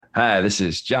Hi, this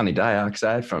is Johnny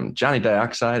Dioxide from Johnny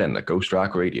Dioxide and the Ghost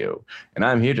Rock Radio, and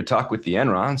I'm here to talk with the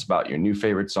Enrons about your new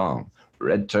favorite song,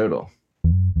 Red Turtle.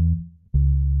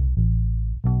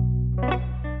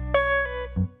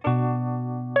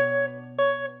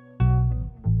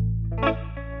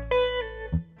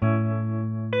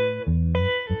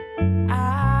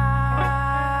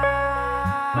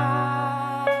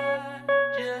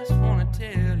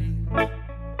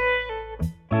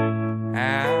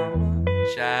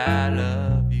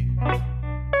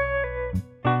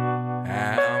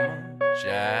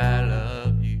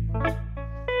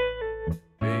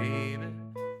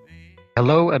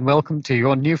 Hello and welcome to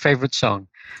your new favorite song,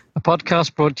 a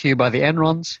podcast brought to you by the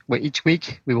Enrons, where each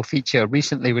week we will feature a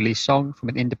recently released song from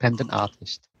an independent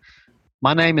artist.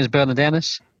 My name is Bernard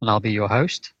Ennis and I'll be your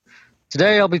host.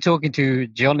 Today I'll be talking to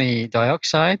Johnny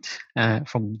Dioxide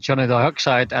from Johnny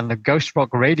Dioxide and the Ghost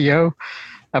Rock Radio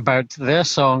about their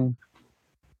song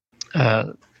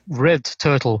Red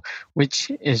Turtle,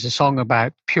 which is a song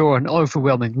about pure and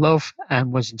overwhelming love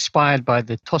and was inspired by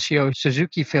the Toshio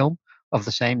Suzuki film of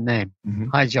the same name. Mm-hmm.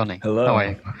 Hi, Johnny. Hello. How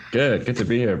are you? Good to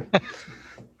be here.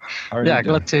 How are you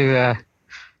glad to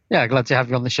have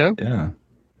you on the show. Yeah.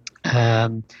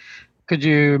 Could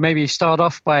you maybe start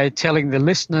off by telling the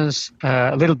listeners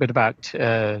a little bit about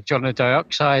Johnny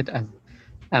Dioxide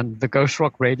and the Ghost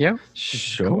Rock Radio?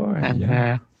 Sure. And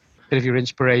a bit of your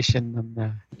inspiration and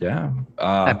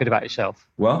a bit about yourself.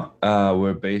 Well,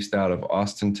 we're based out of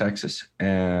Austin, Texas,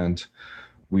 and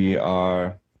we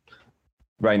are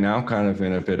right now kind of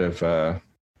in a bit of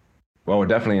we're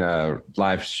definitely in a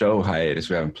live show hiatus.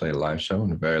 We haven't played a live show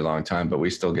in a very long time, but we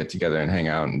still get together and hang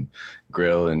out and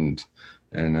grill and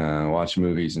watch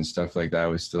movies and stuff like that.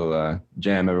 We still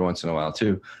jam every once in a while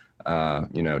too,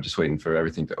 just waiting for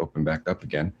everything to open back up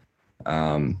again.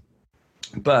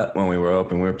 But when we were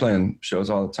open, we were playing shows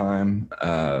all the time,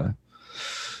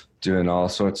 doing all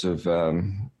sorts of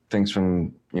things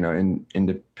from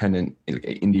independent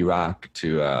indie rock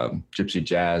to gypsy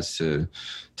jazz to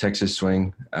Texas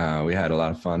swing. We had a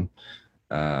lot of fun,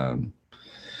 and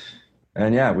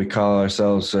we call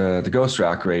ourselves the Ghost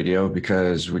Rock Radio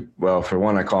because for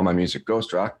one, I call my music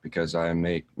Ghost Rock because I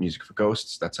make music for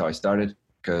ghosts. That's how I started.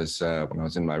 Because when I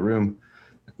was in my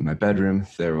bedroom,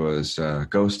 there was a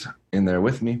ghost in there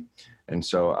with me, and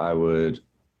so I would,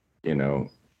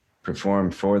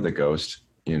 perform for the ghost,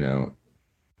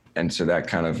 and so that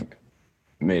kind of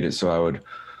made it so I would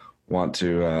want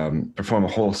to perform a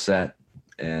whole set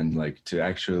and like to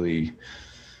actually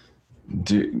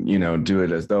do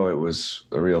it as though it was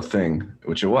a real thing,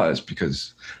 which it was,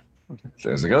 because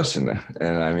there's a ghost in there.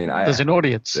 And I mean, there's an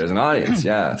audience. There's an audience,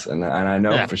 yes. And I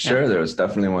know for sure there was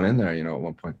definitely one in there, at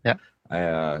one point. Yeah.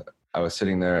 I was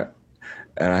sitting there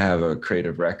and I have a crate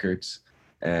of records,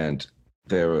 and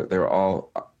they were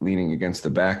all leaning against the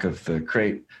back of the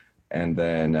crate. And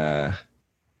then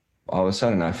all of a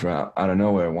sudden, out of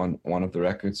nowhere, one of the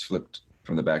records flipped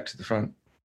from the back to the front.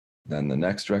 Then the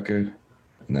next record,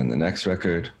 and then the next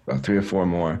record, about 3 or 4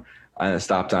 more. I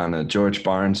stopped on a George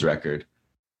Barnes record.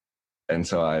 And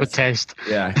so good taste.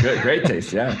 Yeah, great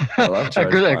taste. Yeah, I love George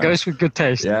Barnes. It goes with good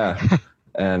taste. Yeah,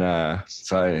 and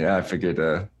so I figured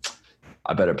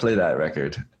I better play that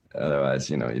record. Otherwise,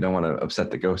 you don't want to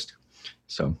upset the ghost.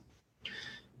 So,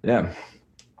 yeah.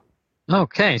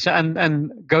 Okay, so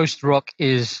and Ghost Rock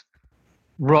is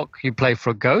rock you play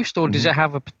for a ghost, or does it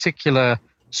have a particular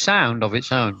sound of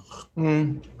its own?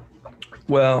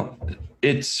 Well,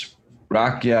 it's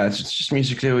rock. Yeah, it's just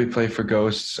music that we play for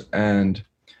ghosts, and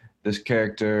this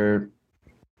character,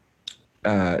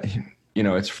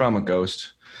 it's from a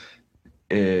ghost,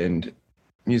 and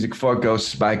music for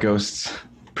ghosts by ghosts,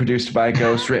 produced by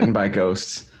ghosts, written by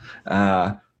ghosts.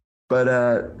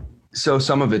 So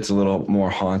some of it's a little more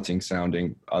haunting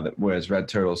sounding, whereas Red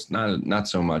Turtle's not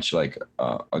so much like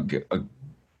a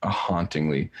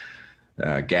hauntingly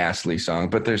ghastly song,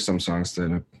 but there's some songs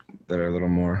that are a little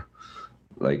more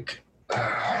like.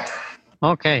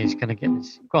 Okay, he's gonna get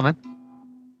this. Go on then.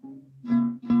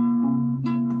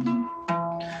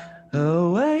 A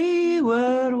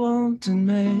wayward wanton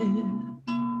man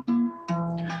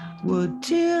would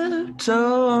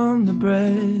tiptoe on the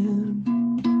bread,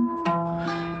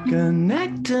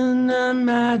 connecting Her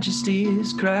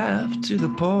Majesty's craft to the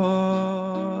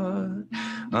port,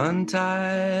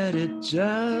 untied it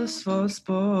just for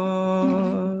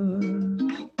sport.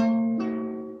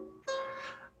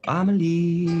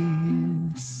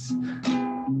 Amelie's.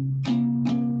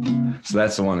 So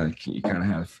that's the one that you kind of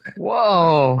have.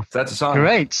 Whoa. So that's a song.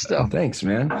 Great stuff. Thanks,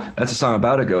 man. That's a song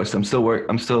about a ghost. The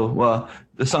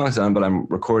song's done, but I'm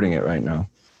recording it right now.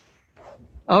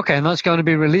 Okay, and that's going to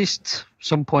be released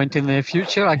some point in the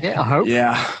future, I hope.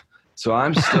 Yeah. So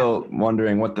I'm still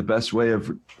wondering what the best way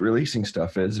of releasing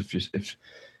stuff is. If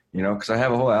because I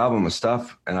have a whole album of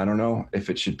stuff, and I don't know if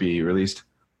it should be released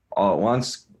all at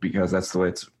once because that's the way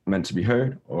it's meant to be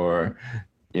heard, or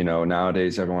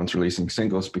nowadays everyone's releasing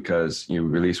singles because you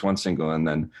release one single and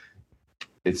then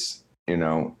it's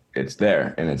it's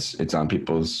there and it's on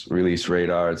people's release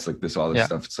radar. It's like all this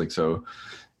stuff. It's like, so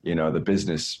the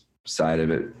business side of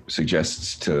it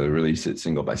suggests to release it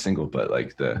single by single, but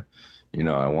like I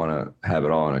want to have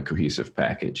it all in a cohesive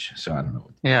package. So I don't know.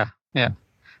 Yeah.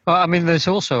 Well, I mean, there's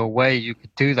also a way you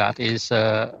could do that. Is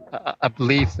I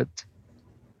believe that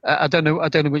I don't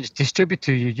know which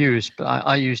distributor you use, but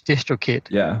I use DistroKid.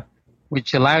 Yeah.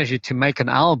 Which allows you to make an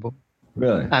album.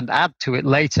 Really. And add to it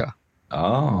later.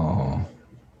 Oh.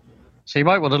 So you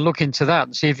might want to look into that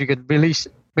and see if you could release,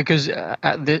 because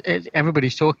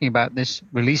everybody's talking about this,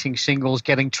 releasing singles,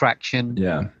 getting traction.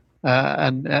 Yeah.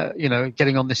 And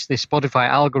getting on this Spotify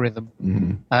algorithm.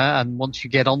 Mm-hmm. And once you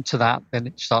get onto that, then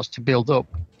it starts to build up.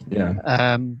 Yeah.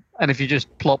 And if you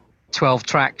just plop 12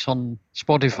 tracks on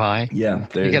Spotify,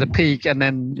 you get a peak, and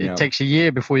then it takes a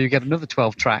year before you get another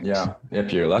 12 tracks. Yeah,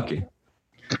 if you're lucky.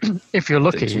 If you're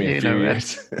lucky, takes me a few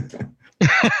years.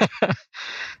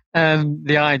 And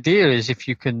the idea is, if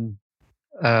you can,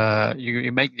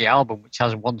 you make the album which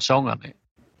has one song on it,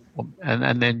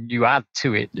 and then you add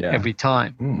to it every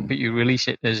time, but you release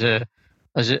it as a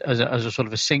sort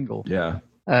of a single. Yeah.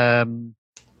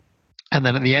 And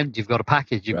then at the end, you've got a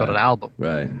package. You've got an album.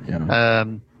 Right. Yeah.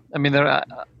 I mean, there are,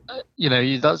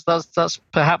 that's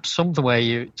perhaps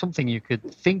something you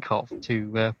could think of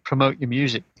to promote your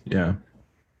music. Yeah.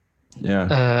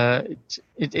 Yeah.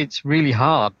 It's really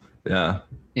hard. Yeah.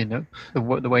 The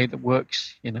way that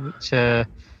works. It's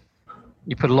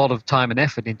you put a lot of time and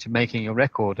effort into making a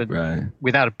record, and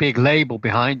without a big label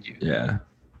behind you. Yeah.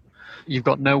 You've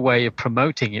got no way of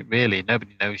promoting it, really.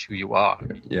 Nobody knows who you are.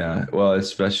 Yeah. Well,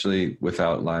 especially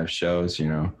without live shows, we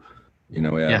have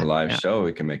a live show,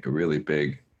 we can make a really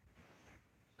big,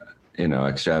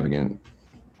 extravagant,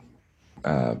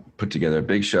 put together a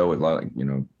big show with a lot of,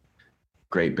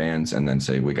 great bands, and then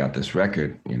say, we got this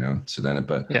record, so then,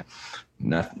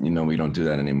 nothing, we don't do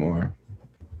that anymore,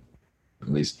 at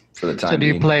least for the time being. So do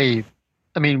you play,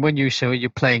 I mean, when you're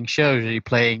playing shows, are you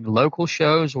playing local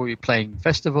shows, or are you playing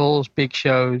festivals, big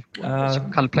shows?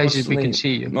 What kind of places we can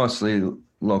see you? Mostly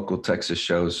local Texas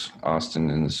shows, Austin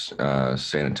and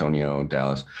San Antonio,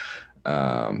 Dallas.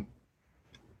 And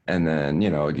then,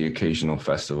 the occasional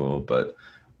festival. But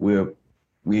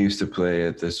we used to play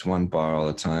at this one bar all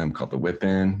the time called the Whip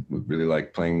In. We really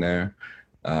like playing there.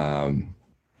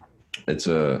 It's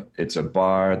a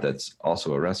bar that's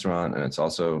also a restaurant, and it's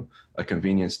also a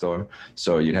convenience store.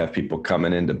 So you'd have people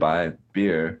coming in to buy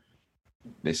beer.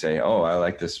 They say, "Oh, I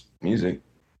like this music.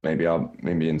 Maybe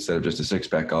instead of just a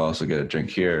 6-pack, I'll also get a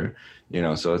drink here."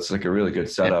 So it's like a really good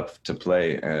setup to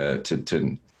play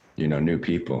to new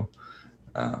people.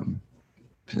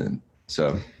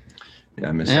 So yeah,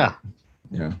 I miss that.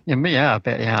 Yeah, I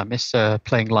bet. Yeah, I miss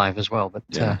playing live as well. But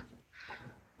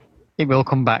it will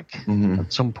come back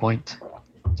at some point.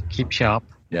 To keep sharp.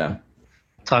 Yeah.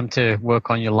 Time to work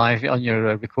on your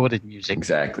recorded music.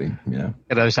 Exactly. Yeah.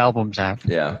 Get those albums out.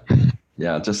 Yeah.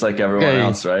 Yeah. Just like everyone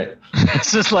else, right?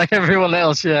 It's just like everyone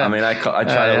else. Yeah. I mean, I try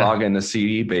to log into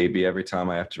CD Baby every time.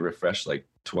 I have to refresh like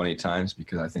 20 times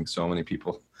because I think so many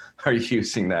people are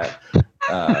using that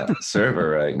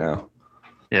server right now.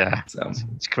 Yeah. So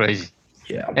it's crazy.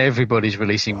 Yeah. Everybody's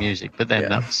releasing music, but then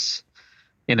that's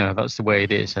the way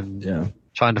it is, and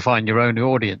trying to find your own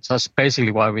audience. That's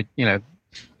basically why we're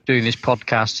doing this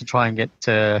podcast, to try and get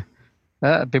a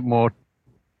bit more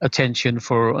attention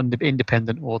for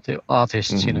independent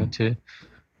artists. To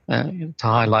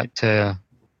highlight the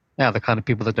kind of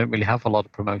people that don't really have a lot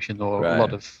of promotion or a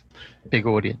lot of big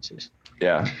audiences.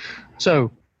 Yeah.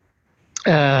 So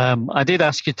I did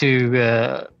ask you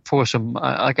to for some.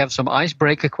 I got some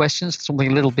icebreaker questions,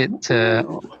 something a little bit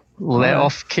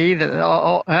off key.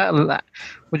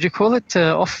 Would you call it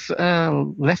off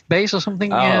left base or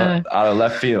something? Out of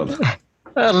left field.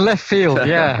 Left field,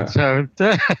 yeah. So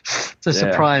to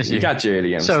surprise you. You got your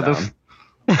idioms down.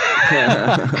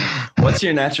 What's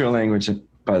your natural language,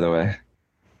 by the way?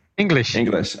 English.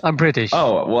 English. I'm British.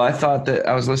 Oh, well, I thought that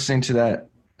I was listening to that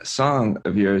song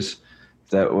of yours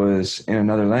that was in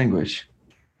another language.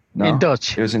 No? In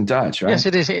Dutch. It was in Dutch, right? Yes,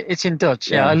 it is. It's in Dutch.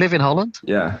 Yeah, I live in Holland.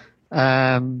 Yeah.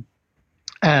 And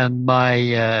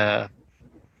my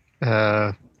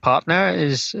partner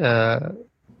is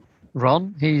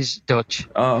Ron. He's Dutch.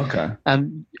 Oh, okay.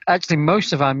 And actually,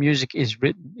 most of our music is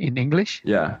written in English.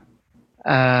 Yeah.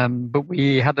 But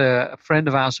we had a friend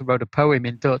of ours who wrote a poem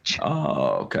in Dutch,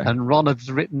 Oh, okay. and Ron had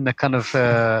written a kind of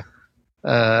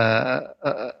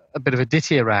a bit of a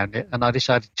ditty around it, and I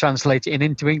decided to translate it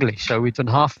into English. So we've done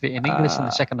half of it in English, and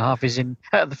the second half is in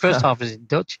the first half is in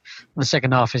Dutch, and the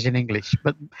second half is in English.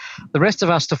 But the rest of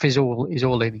our stuff is all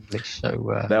in English.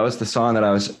 So that was the song that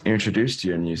I was introduced to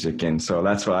your music in, so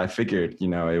that's why I figured,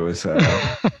 it was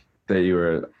that you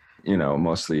were,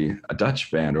 mostly a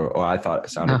Dutch band, or I thought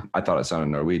it sounded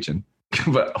Norwegian.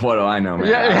 But what do I know, man?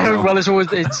 Yeah, well, it's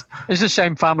the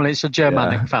same family. It's a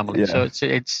Germanic family, so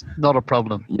it's not a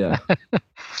problem. Yeah.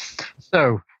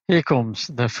 So here comes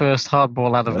the first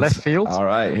hardball out of left field. All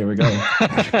right, here we go.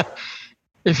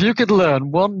 If you could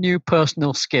learn one new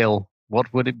personal skill, what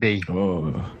would it be?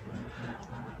 Oh.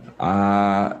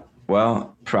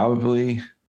 Well, probably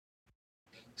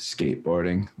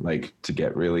skateboarding, like to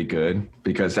get really good,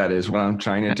 because that is what I'm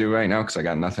trying to do right now, because I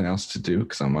got nothing else to do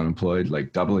because I'm unemployed,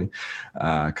 like doubly,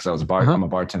 because I was I'm a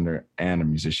bartender and a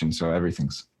musician, so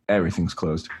everything's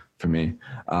closed for me.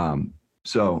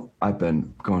 So I've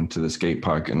been going to the skate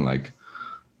park and like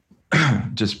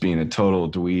just being a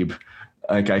total dweeb,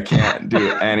 like I can't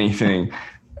do anything,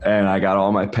 and I got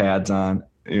all my pads on,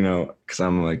 because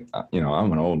I'm like,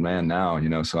 I'm an old man now,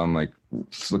 so I'm like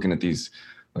just looking at these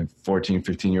like 14,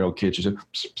 15-year-old kids just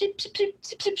doing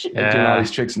all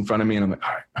these tricks in front of me, and I'm like,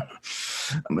 all right,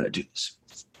 I'm gonna do this.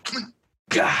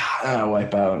 And I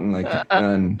wipe out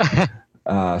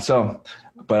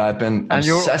but I've been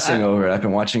obsessing over it. I've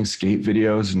been watching skate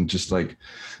videos and just like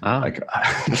I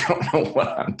don't know what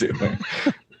I'm doing.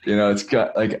 It's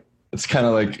kind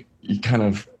of like you kind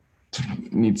of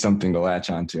need something to latch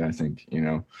onto, I think,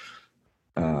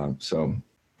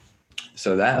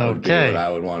 So that would be what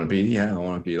I would want to be. Yeah, I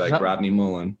want to be like Rodney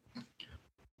Mullen.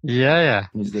 Yeah.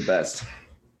 He's the best.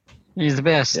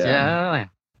 Yeah.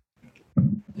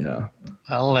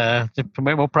 I'll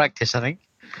promote more practice, I think.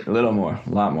 A lot more.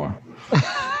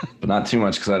 But not too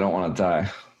much, because I don't want to die.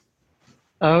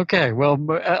 Okay, well,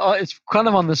 it's kind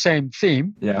of on the same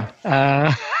theme. Yeah.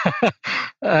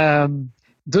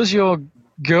 Does your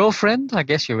girlfriend, I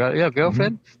guess your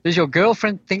girlfriend, does your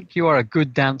girlfriend think you are a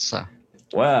good dancer?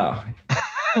 Wow.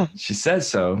 She says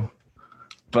so,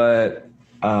 but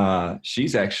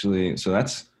she's actually, so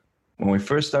that's when we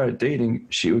first started dating,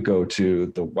 she would go to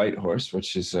the White Horse,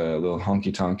 which is a little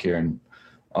honky tonk here in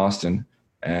Austin,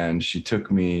 and she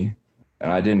took me,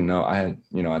 and I didn't know, I had,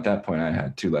 at that point I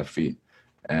had 2 left feet,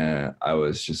 and I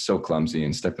was just so clumsy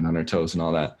and stepping on her toes and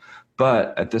all that.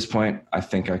 But at this point, I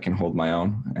think I can hold my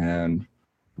own, and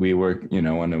we were,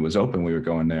 when it was open, we were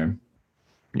going there,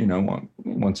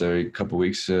 once every couple of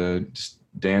weeks, just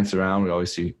dance around. We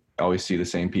always see the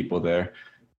same people there.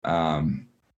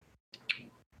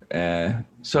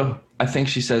 So I think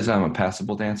she says I'm a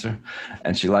passable dancer,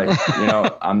 and she like,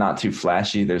 I'm not too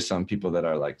flashy. There's some people that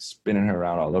are like spinning her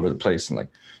around all over the place, and like,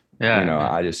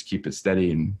 I just keep it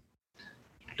steady and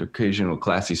the occasional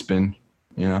classy spin,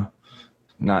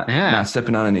 not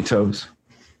stepping on any toes.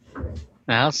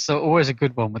 That's always a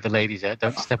good one with the ladies.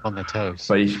 Don't step on their toes.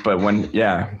 But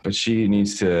she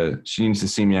needs to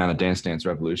see me on a Dance Dance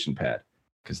Revolution pad,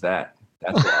 because that's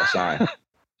where I shine.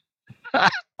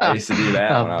 I used to do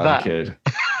that when I was a kid.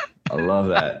 I love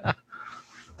that.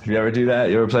 Have you ever do that?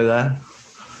 You ever play that?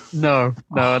 No,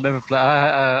 I never play.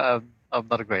 I'm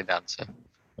not a great dancer.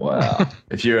 Wow.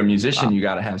 If you're a musician, you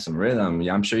got to have some rhythm.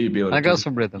 I'm sure you'd be able to. I got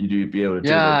some rhythm. You'd be able to do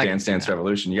the Dance Dance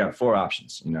Revolution. You got 4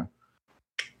 options,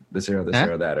 This era,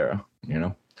 era, that era,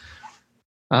 All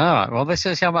right. Well, this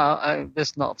is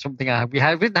this not something we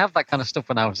didn't have that kind of stuff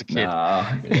when I was a kid.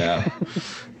 Yeah.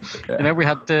 We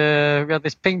had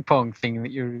this ping pong thing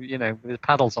that with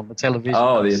paddles on the television.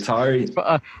 Oh, the Atari.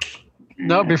 But,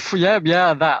 no, before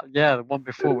the one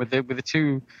before with the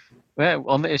 2.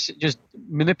 It's just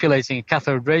manipulating a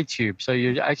cathode ray tube. So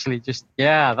you actually just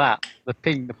the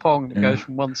pong that goes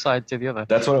from one side to the other.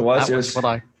 That's what it was. It was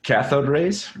cathode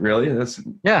rays. Really?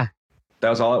 That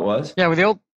was all it was. Yeah, with the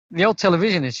old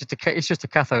television, it's just a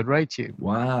cathode ray tube.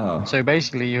 Wow. So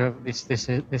basically, you have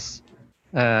the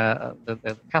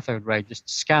cathode ray just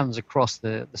scans across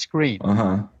the screen.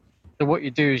 So what you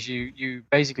do is you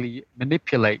basically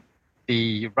manipulate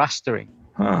the rastering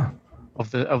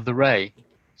of the ray,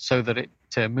 so that it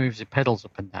moves the pedals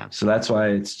up and down. So that's why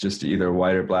it's just either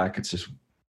white or black. It's just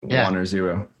 1 or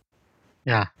 0.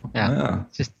 Yeah.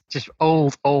 Just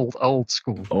old school.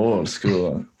 Old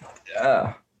school.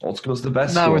 Yeah. Old school's the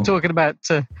best. Now school. we're talking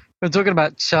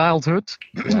about childhood,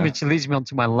 which leads me on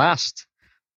to my last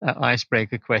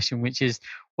icebreaker question, which is,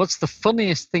 what's the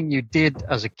funniest thing you did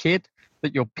as a kid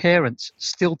that your parents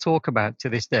still talk about to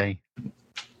this day?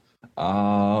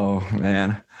 Oh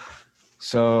man.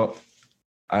 So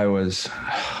I went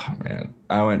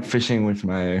fishing with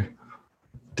my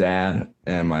dad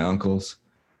and my uncles,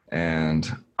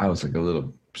 and I was like a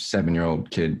little 7-year-old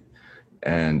kid,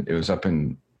 and it was up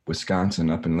in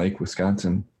Wisconsin, up in Lake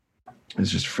Wisconsin.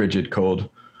 It's just frigid cold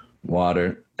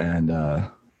water. And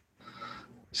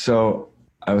so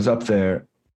I was up there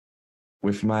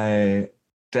with my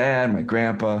dad, my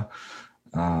grandpa,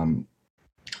 and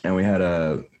we had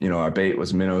our bait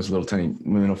was minnows, little tiny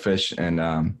minnow fish.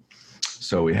 And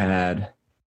so I had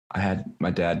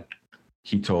my dad,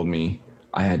 he told me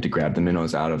I had to grab the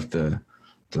minnows out of the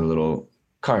little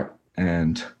cart.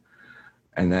 And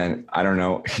then, I don't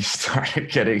know, he started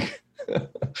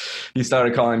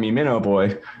calling me Minnow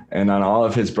Boy, and then all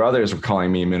of his brothers were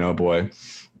calling me Minnow Boy.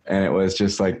 And it was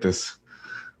just like this.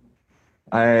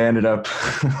 I ended up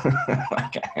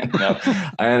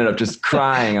just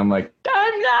crying. I'm like,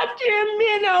 I'm not your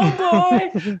Minnow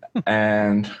Boy.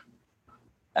 and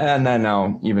then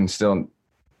now, even still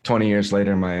 20 years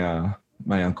later, my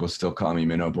uncles still call me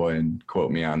Minnow Boy and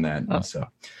quote me on that. And so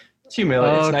it's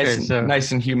humiliating. It's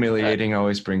nice and humiliating.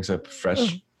 Always brings up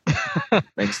fresh,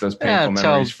 makes those painful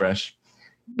memories fresh.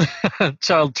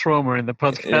 Child trauma in the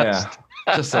podcast.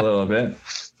 Yeah, just a little bit.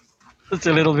 Just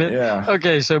a little bit. Yeah.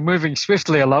 Okay, so moving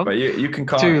swiftly along. But you can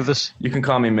call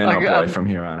me Minnow Boy from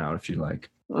here on out if you like.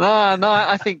 No,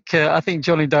 I think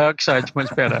Johnny Dioxide's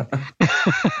much better.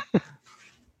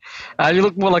 You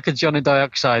look more like a Johnny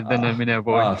Dioxide than a Minnow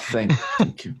Boy. Oh, thank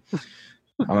you.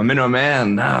 I'm a Minnow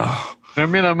Man now. A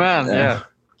Minnow Man, yeah.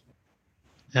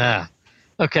 Yeah.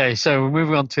 Okay, so we're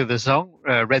moving on to the song,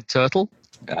 Red Turtle.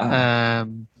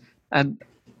 And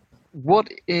what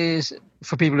is,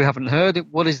 for people who haven't heard it,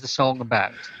 what is the song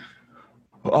about?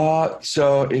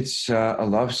 So it's a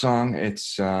love song.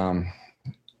 It's,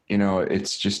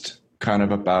 it's just kind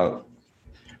of about,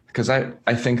 because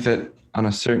I think that on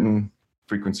a certain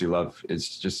frequency, love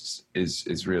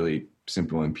is really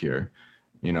simple and pure,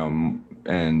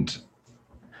 and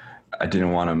I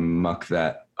didn't want to muck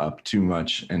that up too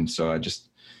much. And so I just,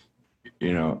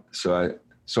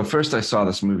 so first I saw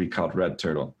this movie called Red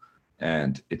Turtle,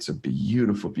 and it's a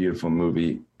beautiful, beautiful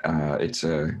movie. It's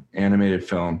a animated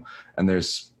film, and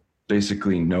there's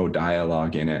basically no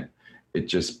dialogue in it. It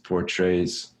just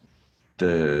portrays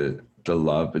the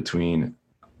love between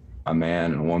a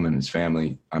man and a woman, his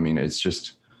family. I mean, it's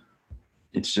just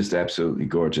absolutely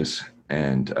gorgeous.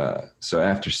 And so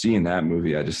after seeing that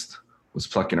movie, I just was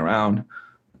plucking around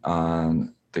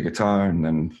on the guitar, and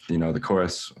then the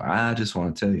chorus, I just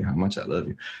want to tell you how much I love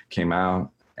you, came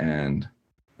out, and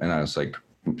I was like,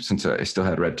 since I still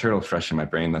had Red Turtle fresh in my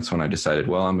brain, that's when I decided,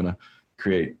 well, I'm gonna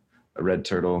create a red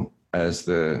turtle as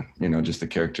the just the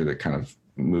character that kind of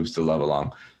moves the love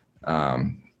along,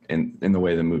 in the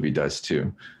way the movie does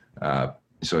too.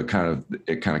 So it kind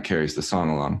of carries the song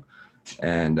along,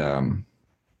 and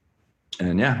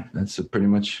yeah, that's pretty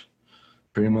much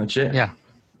it. Yeah.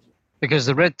 Because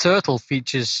the Red Turtle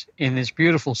features in this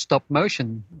beautiful stop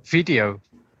motion video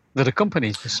that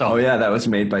accompanies the song. Oh yeah, that was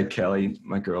made by Kelly,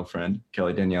 my girlfriend,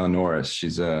 Kelly Daniela Norris.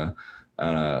 She's an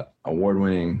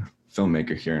award-winning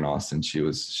filmmaker here in Austin. She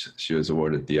was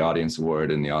awarded the Audience Award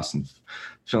in the Austin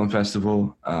Film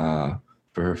Festival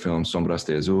for her film Sombras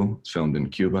de Azul. It's filmed in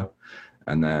Cuba.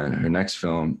 And then her next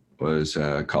film was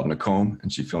called Nacombe,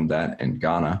 and she filmed that in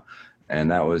Ghana.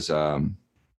 And that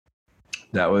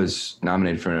was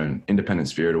nominated for an Independent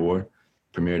Spirit Award,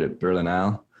 premiered at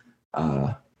Berlinale.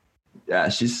 Yeah,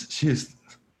 she's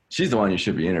the one you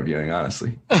should be interviewing,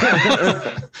 honestly.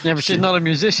 Yeah, but she's not a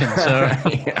musician, so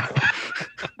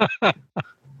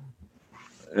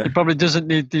he probably doesn't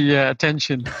need the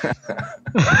attention.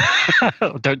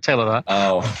 Don't tell her that.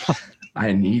 Oh,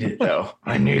 I need it though.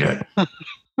 I need it.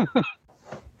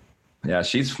 Yeah,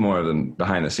 she's more of the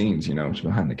behind the scenes, she's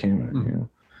behind the camera.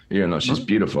 Even though she's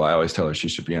beautiful, I always tell her she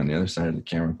should be on the other side of the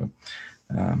camera.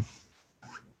 But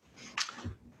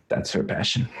that's her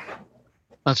passion.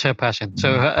 That's her passion.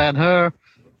 So, and her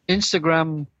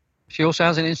Instagram, she also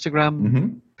has an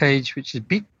Instagram page, which is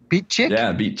Beat Chick.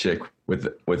 Yeah, Beat Chick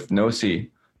with no C,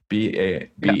 BEATCHIK,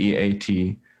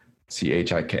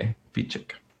 Beat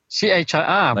Chick.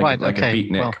 Right, like okay. a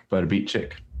beatnik, but a beat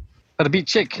chick. But a beat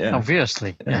chick, Yeah.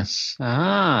 obviously. Yeah. Yes.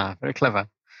 Very clever.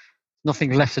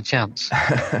 Nothing left a chance.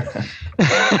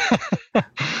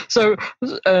 So,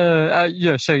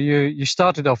 so you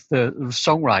started off the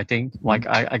songwriting, like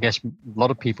I guess a lot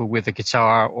of people, with a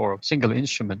guitar or a single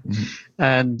instrument.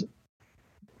 And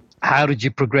how did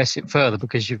you progress it further?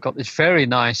 Because you've got this very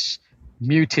nice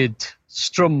muted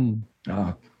strum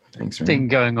thing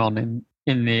going on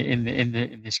in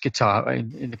this guitar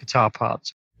in the guitar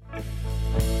parts.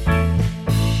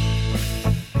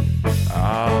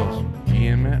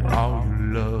 give me all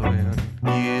your loving,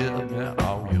 give me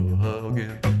all your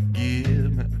hugging,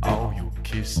 give me all your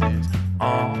kisses.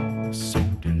 Oh, so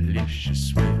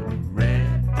delicious when the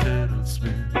red turtle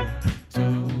swims to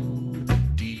the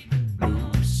deep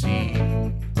blue sea.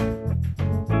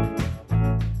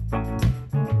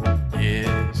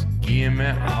 Yes, give me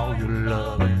all your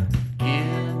loving,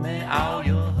 give me all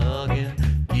your hugging,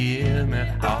 give me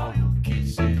all your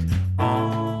kisses.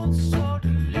 Oh, so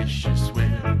delicious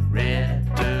when the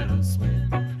red turtle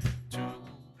swims to.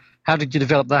 How did you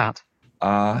develop that?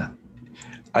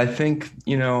 I think,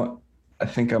 I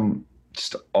think I'm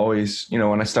just always,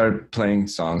 when I started playing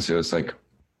songs, it was like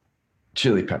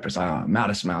Chili Peppers,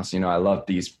 Modest Mouse, I love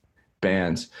these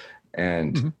bands.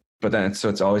 And, but then,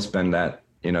 it's always been that,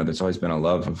 there's always been a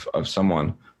love of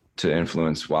someone to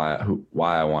influence why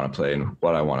I want to play and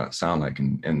what I want to sound like.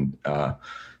 And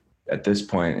at this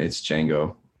point, it's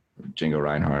Django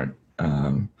Reinhardt.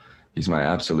 He's my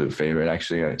absolute favorite,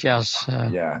 actually. Jazz.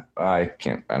 Yeah, I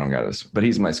don't got this, but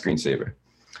he's my screensaver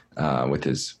with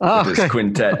his okay.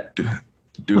 quintet,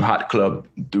 du Hot Club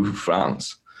du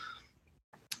France.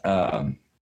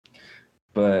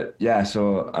 But yeah,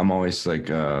 so I'm always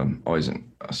always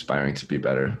aspiring to be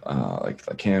better,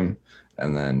 like him,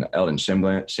 and then Eldon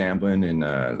Shamblin in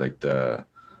the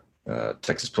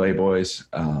Texas Playboys.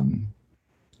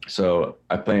 So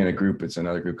I play in a group. It's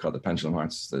another group called the Pendulum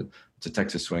Hearts. It's a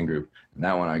Texas swing group, and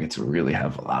that one I get to really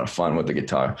have a lot of fun with the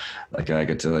guitar. Like I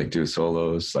get to do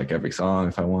solos every song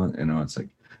if I want. It's like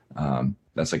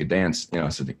that's like a dance.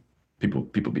 So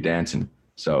people be dancing.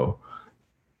 So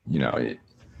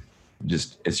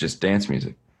it's just dance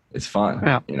music. It's fun.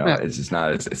 Yeah. It's just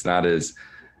not as it's not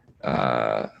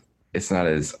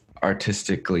as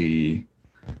artistically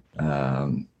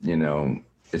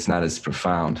it's not as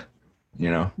profound.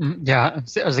 Yeah,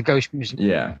 as the Ghost music.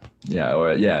 Yeah,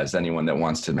 as anyone that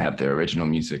wants to have their original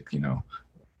music,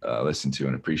 listen to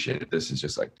and appreciate it. This is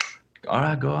just like, all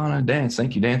right, go on and dance.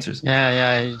 Thank you, dancers.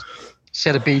 Yeah. You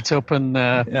set a beat up and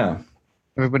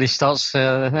everybody starts,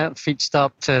 feet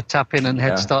start tapping and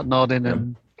heads start nodding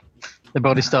and the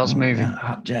body starts moving.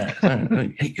 Hot jazz.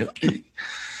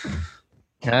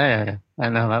 Yeah. I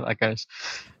know how that goes.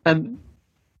 And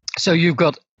so you've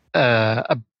got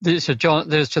the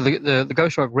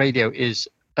Ghost Rock Radio is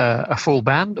a full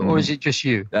band, or is it just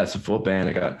you? That's a full band.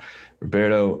 I got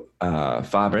Roberto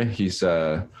Fabre. He's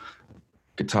a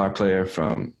guitar player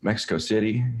from Mexico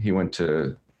City. He went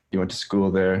to school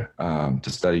there to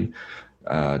study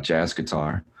jazz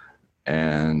guitar,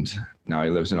 and now he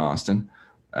lives in Austin.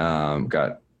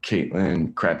 Got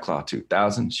Caitlin Crabclaw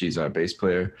 2000. She's our bass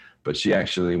player, but she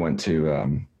actually went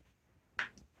to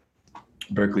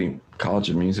Berklee College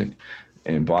of Music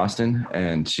in Boston,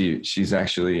 and she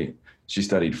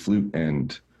studied flute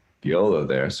and viola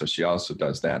there, so she also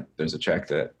does that. There's a track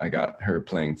that I got her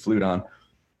playing flute on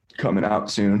coming out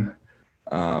soon.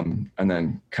 And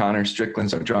then Connor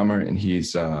Strickland's our drummer, and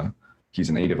he's a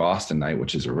native Austinite,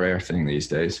 which is a rare thing these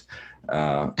days.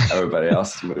 Everybody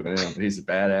else is moving in, but he's a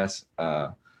badass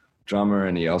drummer,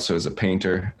 and he also is a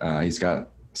painter. He's got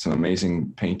some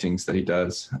amazing paintings that he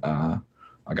does. I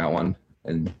got one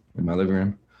in my living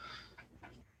room.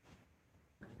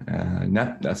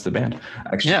 That's the band,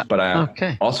 actually. Yeah, but I'm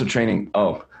also training.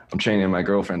 I'm training my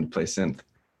girlfriend to play synth.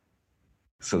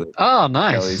 So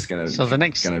nice. Kelly's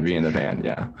gonna be in the band.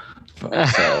 Yeah. So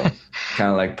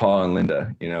kind of like Paul and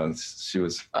Linda. Linda was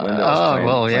playing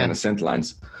the synth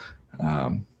lines.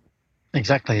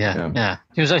 Exactly. Yeah.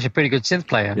 She was actually a pretty good synth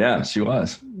player. Yeah, she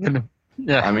was.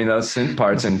 Yeah. I mean, those synth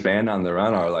parts in Band on the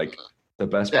Run are like the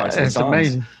best parts of the songs.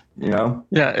 Amazing.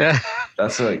 Yeah.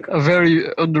 That's like a very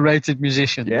underrated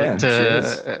musician. Yeah,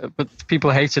 but people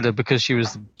hated her because she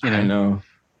was, I know.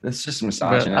 It's just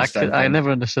misogynist. I never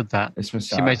understood that. It's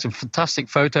misogynist. She made some fantastic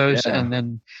photos and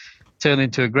then turned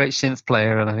into a great synth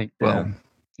player. And I think,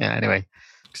 anyway,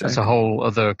 that's a whole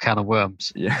other can of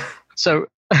worms. Yeah. So,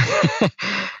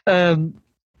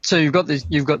 so you've got this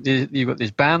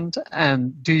band,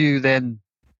 and do you then?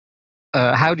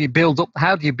 How do you build up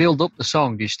the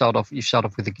song? Do you start off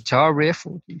with a guitar riff,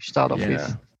 or do you start off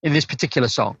with in this particular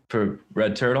song? For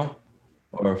Red Turtle,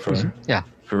 or for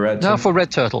for Red Turtle? No, for Red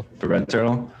Turtle. For Red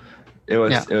Turtle, it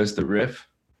was the riff,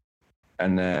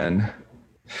 and then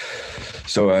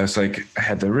so I was like, I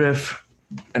had the riff,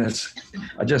 and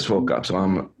I just woke up, so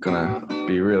I'm gonna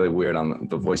be really weird on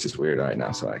the voice is weird right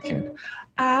now, so I can't.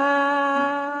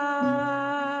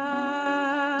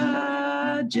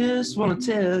 I just want to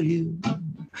tell you,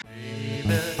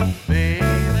 baby,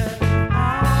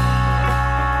 I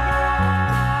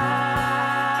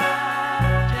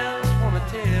just want to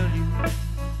tell you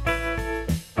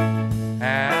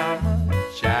how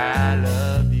much I love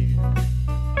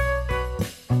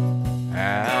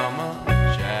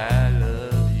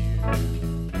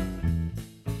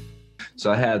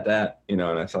So I had that, and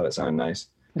I thought it sounded nice.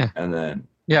 Yeah. And then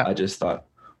Yeah. I just thought,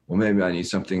 well, maybe I need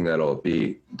something that'll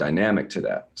be dynamic to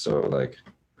that. So like,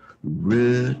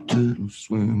 red turtle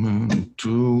swimming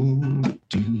into the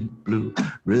deep blue,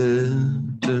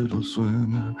 red turtle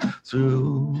swimming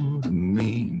through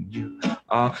me and you.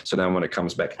 So then when it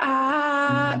comes back,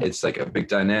 it's like a big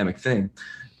dynamic thing.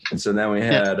 And so then we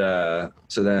had, then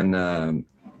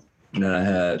I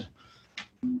had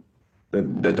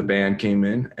the band came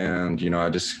in, and I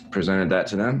just presented that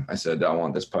to them. I said, I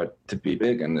want this part to be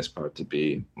big and this part to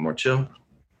be more chill.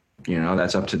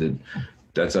 That's up to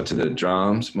the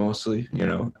drums mostly,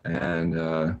 and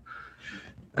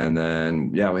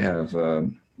then we have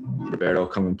Roberto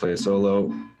come and play a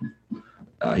solo.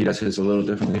 He does his a little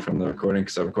differently from the recording,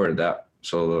 because I recorded that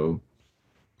solo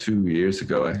 2 years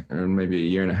ago, or maybe a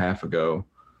year and a half ago.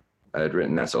 I had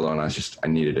written that solo, and I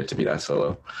needed it to be that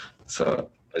solo, so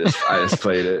I just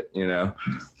played it,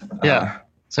 Yeah.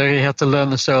 So you have to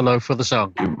learn the solo for the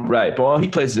song. Right. But he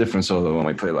plays a different solo when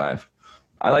we play live.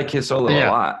 I like his solo a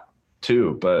lot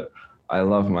too, but I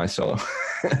love my solo.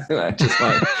 I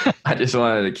just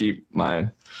wanted to keep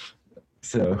mine.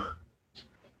 So.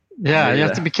 Yeah, you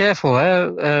have to be careful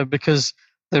because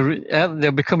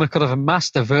they'll become a kind of a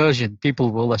master version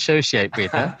people will associate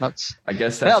with. That's I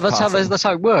guess that's how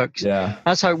it works. Yeah,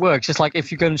 that's how it works. It's like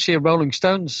if you go and see a Rolling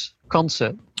Stones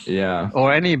concert,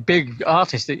 or any big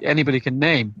artist that anybody can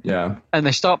name, and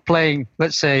they start playing,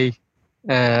 let's say,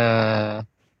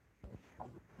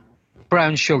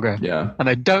 Brown Sugar, and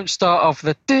they don't start off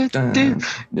the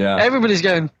everybody's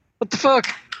going, what the fuck?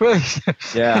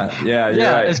 Yeah.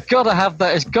 It's got to have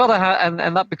that. It's got to have,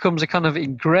 and that becomes a kind of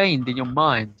ingrained in your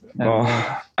mind.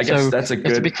 I guess that's a good.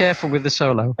 You have to be careful with the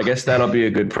solo. I guess that'll be a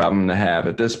good problem to have.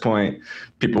 At this point,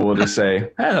 people will just say,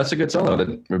 "Hey, that's a good solo that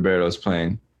Roberto's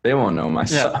playing." They won't know my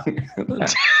song.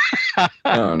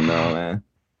 Oh no,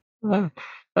 man.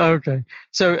 Okay.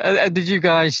 So, did you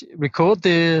guys record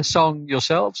the song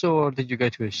yourselves, or did you go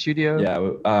to a studio?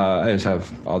 Yeah, I just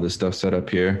have all this stuff set up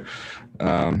here.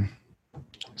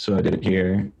 So I did it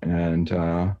here, and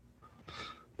a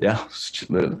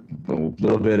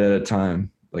little bit at a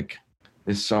time. Like,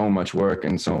 there's so much work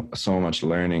and so much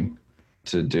learning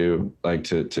to do, like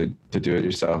to do it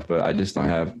yourself. But I just don't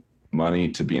have money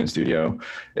to be in a studio.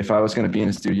 If I was going to be in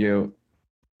a studio,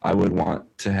 I wouldn't want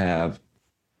to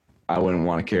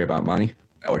care about money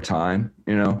or time,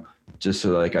 just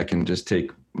so like I can just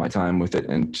take my time with it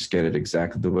and just get it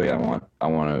exactly the way I want.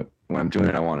 When I'm doing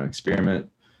it, I want to experiment.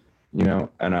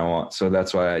 So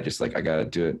that's why I just I got to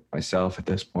do it myself at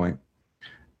this point.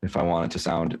 If I want it to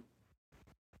sound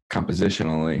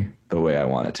compositionally the way I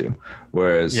want it to,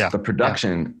 whereas the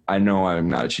production, I know I'm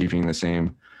not achieving the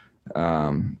same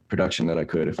production that I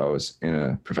could if I was in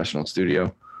a professional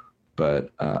studio.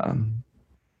 But for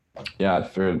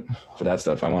that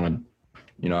stuff, I want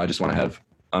to, I just want to have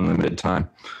unlimited time.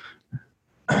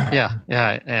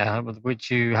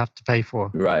 Which you have to pay for.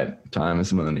 Right, time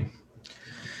is money.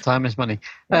 Time is money.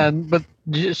 But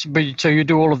so you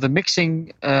do all of the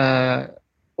mixing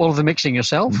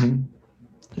yourself? Mm-hmm.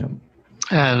 Yeah.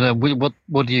 And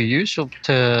what do you use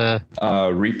to?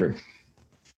 Reaper.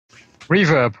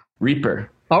 Reverb. Reaper.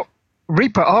 Oh,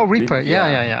 Reaper. Oh, Reaper.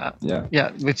 Yeah.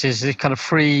 Yeah, which is kind of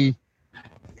free.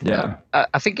 Yeah.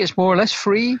 I think it's more or less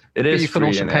free. It is you free, can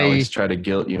also and pay. They always try to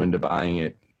guilt you into buying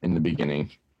it in the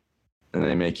beginning, and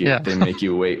they make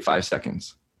you wait 5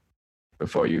 seconds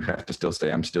before you have to still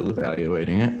say, I'm still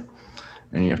evaluating it.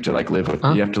 And you have to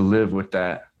live with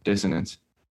that dissonance,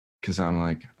 because I'm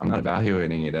not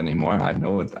evaluating it anymore. I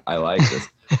know I like this.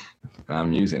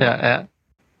 I'm using it.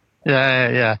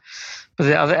 Yeah. But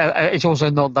it's also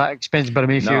not that expensive. But I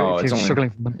mean, if you're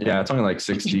struggling for money. Yeah, it's only like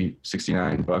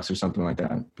 $69 or something like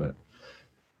that. But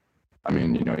I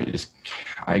mean,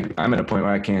 I'm at a point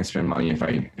where I can't spend money if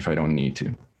I don't need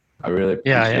to. I really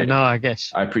appreciate it. I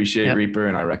guess. I appreciate Reaper,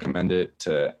 and I recommend it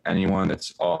to anyone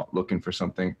that's looking for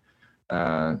something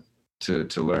to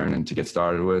learn and to get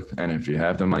started with. And if you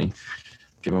have the money,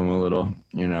 give them a little,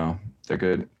 they're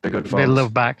good folks. They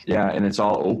love back. Yeah, and it's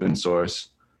all open source,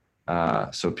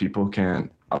 so people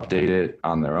can update it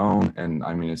on their own. And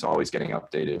I mean, it's always getting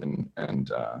updated,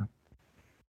 and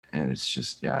it's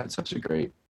just, it's such a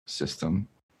great system.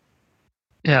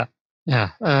 Yeah.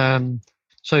 And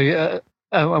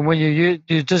when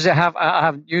does it have? I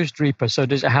haven't used Reaper, so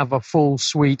does it have a full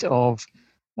suite of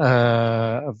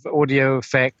audio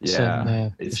effects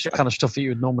and the kind of stuff that you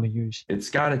would normally use? It's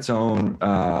got its own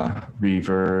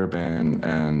reverb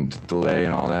and delay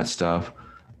and all that stuff,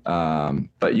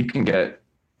 but you can get.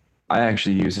 I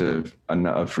actually use a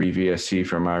free VST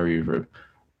for my reverb.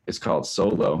 It's called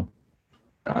Solo.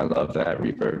 I love that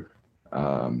reverb.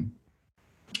 But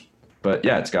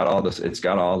yeah, it's got all this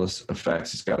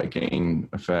effects. It's got a gain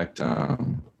effect.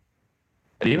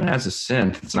 It even has a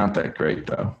synth. It's not that great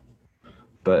though,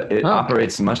 but it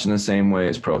operates much in the same way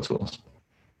as Pro Tools.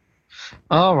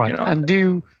 All right. And do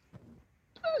you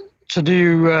put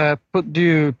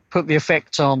the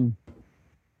effects on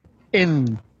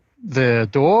in the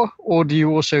DAW, or do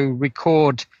you also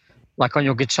record like on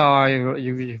your guitar?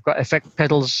 You've got effect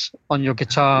pedals on your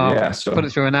guitar. Yeah. So put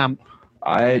it through an amp.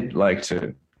 I like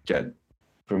to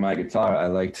for my guitar, I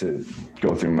like to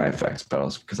go through my effects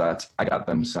pedals because I got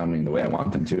them sounding the way I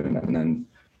want them to, and then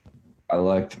I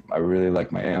really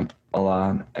like my amp a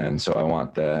lot, and so I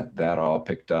want that all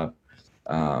picked up,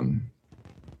 and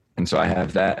so I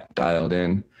have that dialed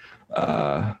in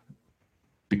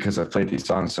because I've played these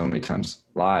songs so many times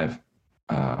live,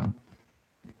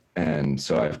 and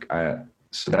so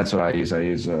so that's what I use.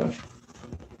 Let's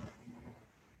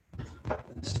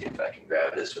see if I can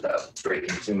grab this without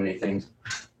breaking too many things.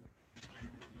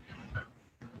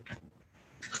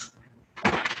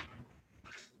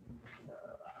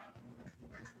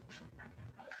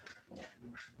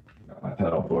 Got my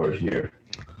pedal board here.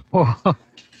 Oh.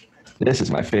 This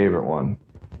is my favorite one,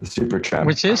 the Super Trem.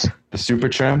 Which is? The Super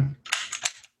Trem.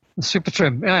 The Super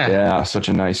Trem, yeah. Yeah, such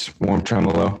a nice warm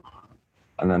tremolo.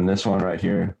 And then this one right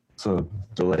here, it's a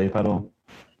delay pedal.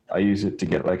 I use it to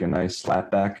get like a nice slap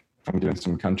back. I'm doing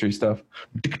some country stuff.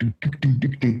 And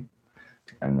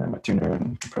then my tuner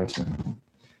and compressor.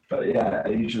 But yeah, I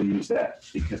usually use that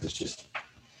because it's just,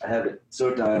 I have it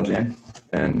so dialed in,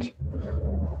 and I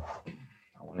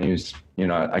want to use,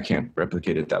 I can't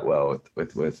replicate it that well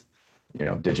with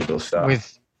digital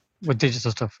stuff. With digital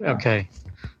stuff, okay.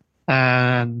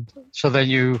 And so then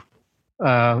you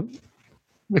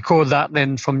record that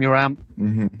then from your amp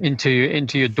into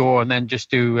your DAW, and then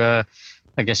just do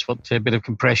I guess a bit of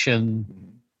compression,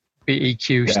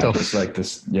 EQ stuff. Just like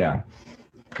this,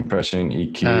 compression,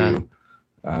 EQ.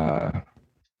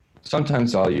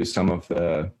 Sometimes I'll use some of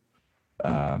the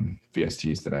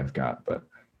VSTs that I've got, but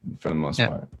for the most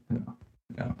part,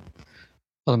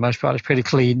 for the most part, it's pretty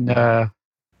clean.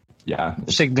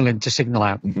 Signal in to signal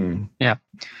out. Mm-hmm. Yeah.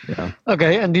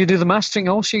 Okay, and do you do the mastering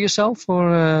also yourself,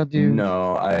 or do you?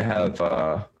 No, I have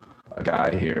a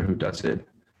guy here who does it.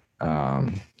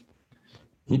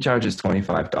 He charges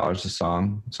 $25 a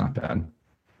song. It's not bad.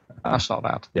 That's not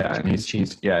bad. Yeah, and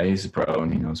he's a pro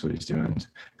and he knows what he's doing.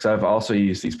 Because I've also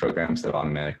used these programs that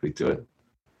automatically do it,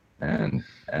 and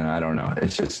I don't know.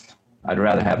 It's just I'd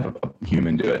rather have a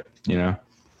human do it. Yeah.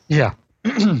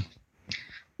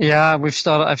 Yeah,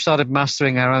 I've started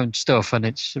mastering our own stuff, and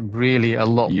it's really a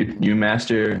lot. You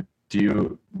master? Do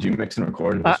you mix and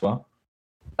record it as well?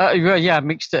 Yeah, I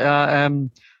mixed it.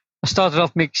 I started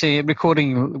off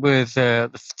recording with the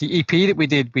EP that we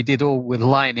did. We did all with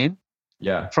line in.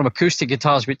 Yeah. From acoustic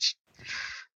guitars, which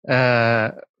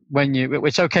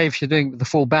it's okay if you're doing the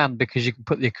full band because you can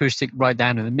put the acoustic right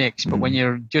down in the mix. But when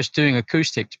you're just doing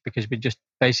acoustics, because we're just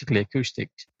basically acoustic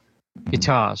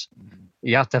guitars,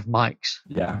 you have to have mics.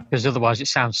 Yeah. Because otherwise it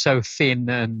sounds so thin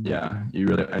and you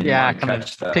really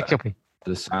catch pick up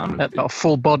the sound, that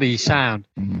full body sound.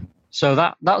 Mm-hmm. So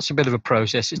that's a bit of a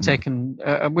process. It's taken,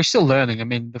 and we're still learning. I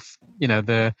mean,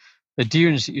 the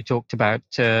Dunes that you talked about,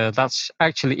 that's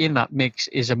actually in that mix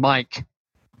is a mic,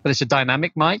 but it's a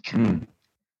dynamic mic.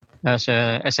 That's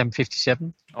a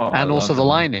SM57, and also the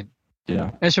line in.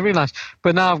 Yeah, it's a really nice.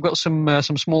 But now I've got some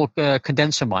small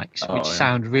condenser mics, which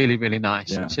sound really, really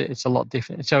nice. Yeah. It's a lot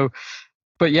different. So,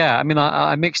 but yeah, I mean,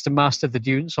 I mixed and mastered the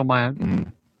Dunes on my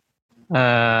own.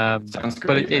 Sounds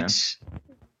great. But it's.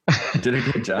 You did a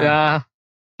good job. Yeah.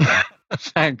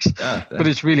 Thanks. Yeah, but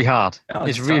it's really hard. Yeah,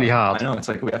 it's really hard. I know. It's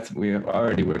like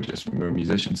we're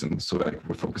musicians, and so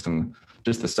we're focused on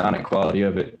just the sonic quality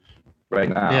of it right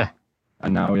now. Yeah.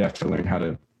 And now we have to learn how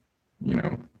to,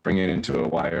 bring it into a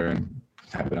wire and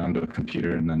have it onto a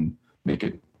computer and then make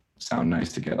it sound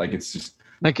nice to get. Like it's just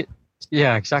make it.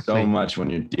 Yeah, exactly. So much when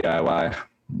you're DIY,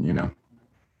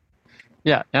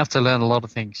 Yeah, you have to learn a lot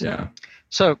of things. Yeah.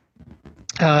 So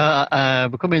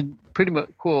we're coming pretty much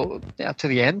to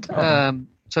the end. Okay.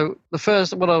 So the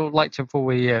first, what I would like to before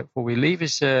we leave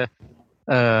is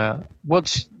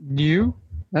what's new,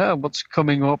 what's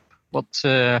coming up, what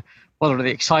are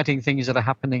the exciting things that are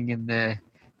happening in the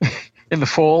in the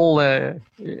fall,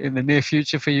 in the near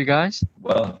future for you guys?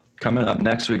 Well, coming up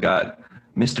next, we got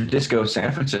Mr. Disco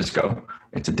San Francisco.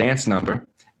 It's a dance number.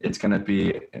 It's gonna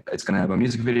have a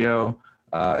music video.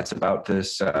 It's about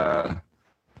this. I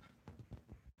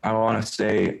want to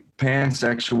say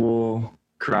pansexual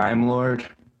crime lord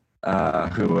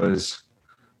who was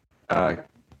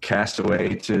cast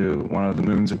away to one of the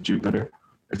moons of Jupiter,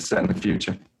 It's set in the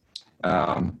future.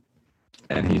 And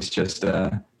he's just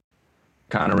kind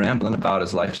of rambling about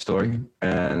his life story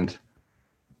and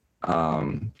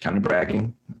kind of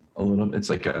bragging a little. It's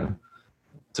a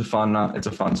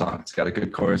fun song. It's got a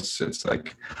good chorus. It's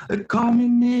like, call me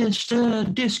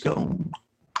Mr. Disco.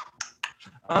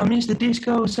 I'm Mr.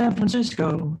 Disco, San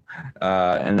Francisco.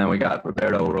 And then we got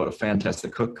Roberto wrote a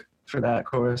fantastic hook for that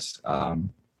chorus.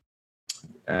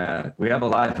 And we have a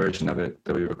live version of it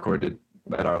that we recorded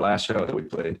at our last show that we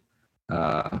played,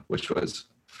 which was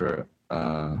for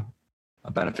a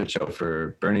benefit show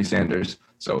for Bernie Sanders.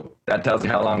 So that tells you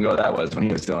how long ago that was, when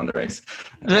he was still in the race.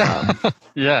 Yeah.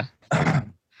 Yeah.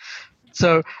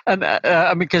 So, and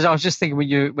I mean, because I was just thinking when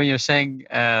you're saying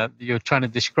you're trying to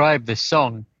describe this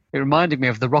song, it reminded me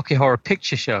of the Rocky Horror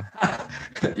Picture Show.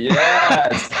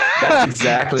 Yes, that's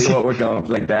exactly what we're going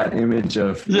for. Like that image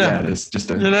of it's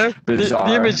just a bizarre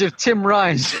the image of Tim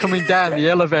Rice coming down the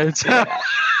elevator.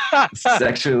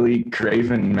 Sexually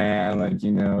craven man, like,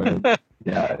 you know.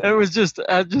 Yeah, it was just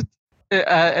it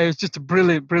was just a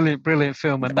brilliant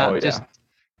film, and that just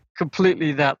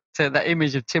completely that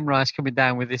image of Tim Rice coming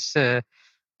down with this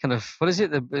kind of, what is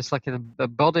it? It's like a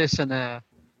bodice and a.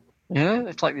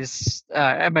 It's like this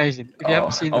amazing. If you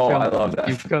haven't seen the film, I love that.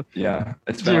 You've got to go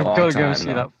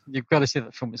see that. You've got to see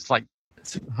that film. It's like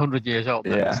 100 years old.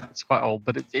 Yeah, it's quite old,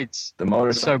 but it's the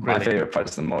motorcycle. So brilliant. My favorite part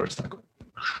is the motorcycle.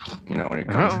 You know, when it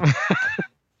comes.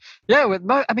 Yeah,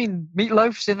 I mean,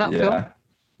 Meatloaf's in that film.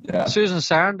 Yeah. Susan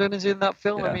Sarandon is in that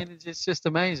film. Yeah. I mean, it's just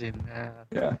amazing.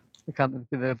 Yeah.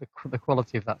 The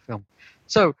quality of that film.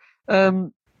 So.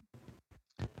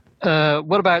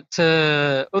 What about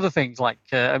other things like?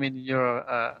 I mean, you're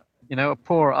a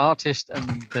poor artist,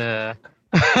 and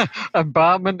and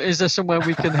Barman. Is there somewhere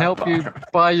we can help you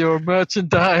buy your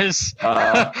merchandise,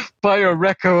 buy your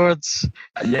records?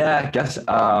 Yeah, I guess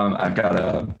I've got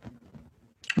a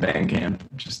Bandcamp,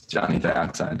 just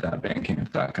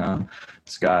johnnydioxide.bandcamp.com.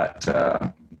 It's got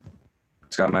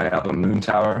my album Moon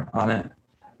Tower on it.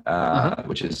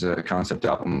 Which is a concept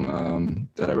album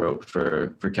that I wrote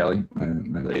for Kelly,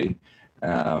 my lady.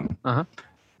 And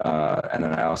then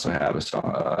I also have a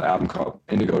album called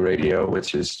Indigo Radio,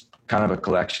 which is kind of a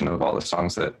collection of all the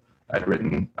songs that I'd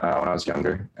written when I was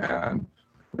younger and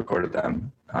recorded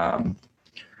them.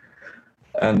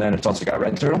 And then it's also got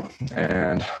Red Turtle,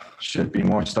 and should be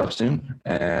more stuff soon.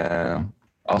 And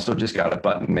also just got a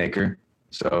button maker,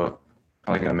 so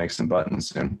probably gonna make some buttons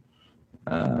soon.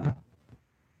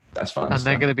 That's fun. And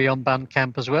they're going to be on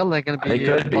Bandcamp as well. They're going to be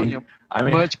on your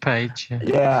merch page.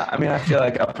 Yeah, I mean, I feel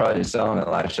like I'll probably sell them at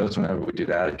live shows whenever we do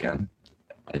that again.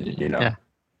 You know,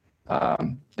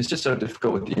 it's just so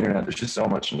difficult with the internet. There's just so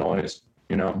much noise.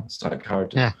 You know, it's like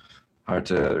hard to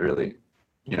really,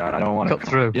 and I don't want to cut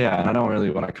through. Yeah, and I don't really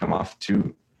want to come off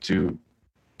too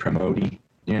promote-y,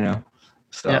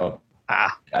 So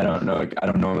I don't know. I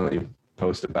don't normally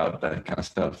post about that kind of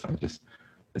stuff. It's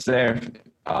there.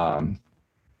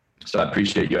 So I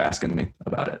appreciate you asking me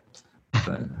about it.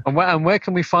 And where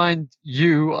can we find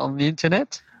you on the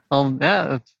internet?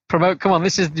 Promote. Come on,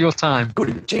 this is your time. Go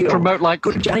to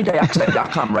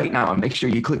johnnydioxide.com right now and make sure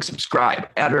you click subscribe.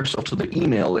 Add ourselves to the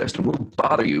email list, and we'll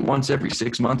bother you once every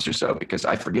 6 months or so because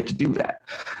I forget to do that.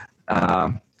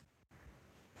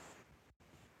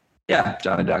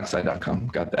 johnnydioxide.com.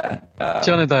 Got that.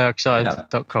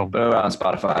 johnnydioxide.com. But we're on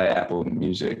Spotify, Apple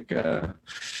Music,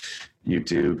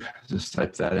 YouTube. Just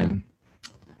type that in.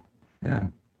 Yeah.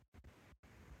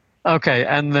 Okay,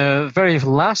 and the very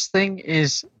last thing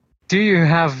is, do you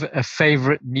have a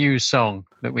favorite new song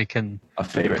that we can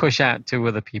push out to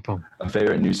other people? A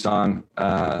favorite new song,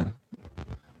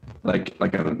 like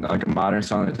a modern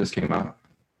song that just came out.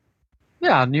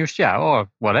 Yeah, or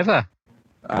whatever.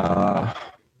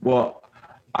 Well,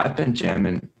 I've been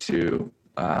jamming to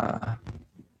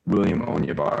William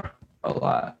Onyeabor a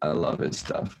lot. I love his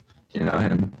stuff. You know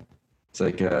him? It's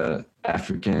like a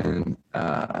African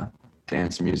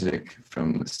dance music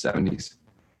from the 70s.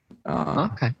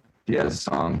 Okay. He has a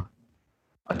song,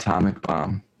 Atomic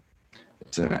Bomb.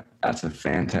 That's a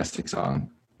fantastic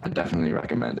song. I definitely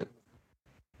recommend it.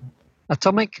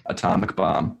 Atomic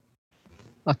Bomb.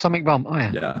 Atomic Bomb. Oh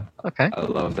yeah. Yeah. Okay. I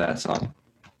love that song.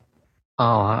 Oh,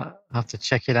 I have to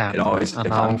check it out. It always,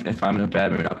 if I'm in a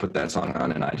bad mood, I put that song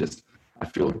on and I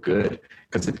feel good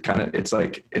because it's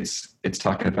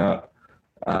talking about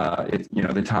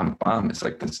the atomic bomb. It's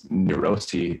like this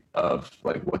neuroses of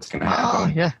like what's going to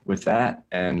happen with that,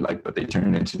 and but they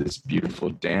turn it into this beautiful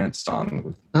dance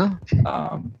song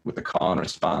with a call and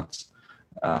response.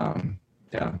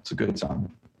 It's a good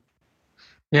song.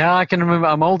 Yeah, I can remember.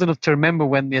 I'm old enough to remember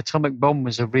when the atomic bomb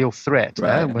was a real threat.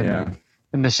 Right.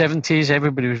 in the 70s,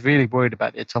 everybody was really worried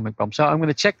about the atomic bomb. So I'm going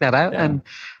to check that out. Yeah. And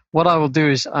what I will do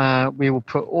is we will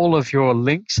put all of your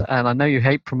links, and I know you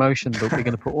hate promotion, but we're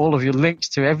going to put all of your links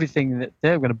to everything that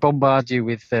we're going to bombard you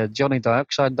with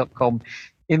johnnydioxide.com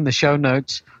in the show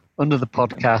notes under the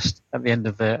podcast at the end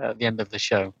of the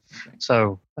show.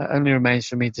 So it only remains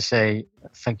for me to say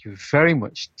thank you very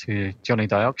much to Johnny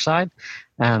Dioxide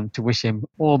and to wish him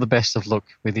all the best of luck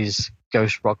with his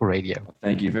Ghost Rock Radio.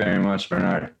 Thank you very much,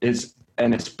 Bernard. It's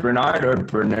Bernard or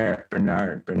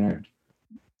Bernard?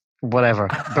 Whatever.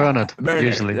 Bernard,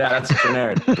 usually. Yeah, that's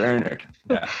Bernard. Bernard.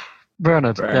 Yeah.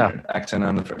 Bernard, yeah. Accent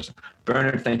on the first.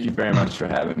 Bernard, thank you very much for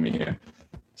having me here.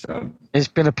 So it's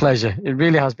been a pleasure. It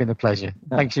really has been a pleasure.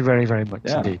 Yeah. Thank you very, very much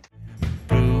indeed.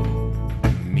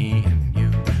 Me and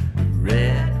you,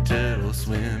 red turtle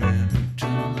swimming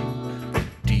to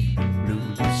deep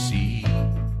blue sea.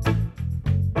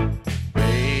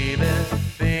 Baby,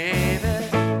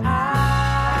 I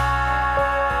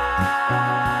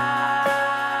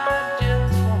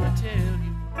just wanna tell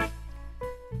you.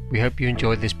 We hope you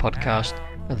enjoyed this podcast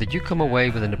and that you come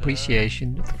away with an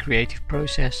appreciation of the creative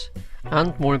process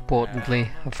and, more importantly,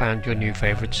 have found your new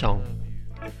favourite song.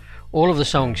 All of the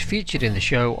songs featured in the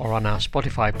show are on our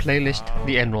Spotify playlist,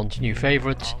 The Enron's New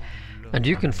Favourites, and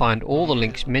you can find all the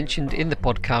links mentioned in the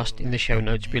podcast in the show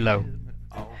notes below.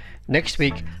 Next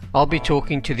week, I'll be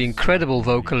talking to the incredible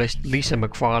vocalist Lisa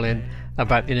McFarlane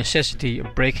about the necessity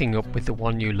of breaking up with the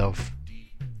one you love.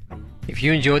 If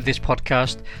you enjoyed this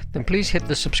podcast, then please hit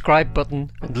the subscribe button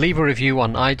and leave a review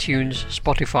on iTunes,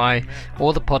 Spotify,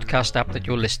 or the podcast app that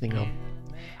you're listening on.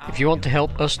 If you want to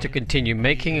help us to continue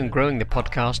making and growing the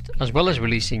podcast, as well as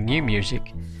releasing new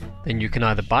music, then you can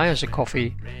either buy us a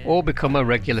coffee or become a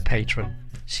regular patron.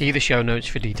 See the show notes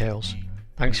for details.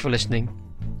 Thanks for listening,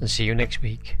 and see you next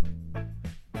week.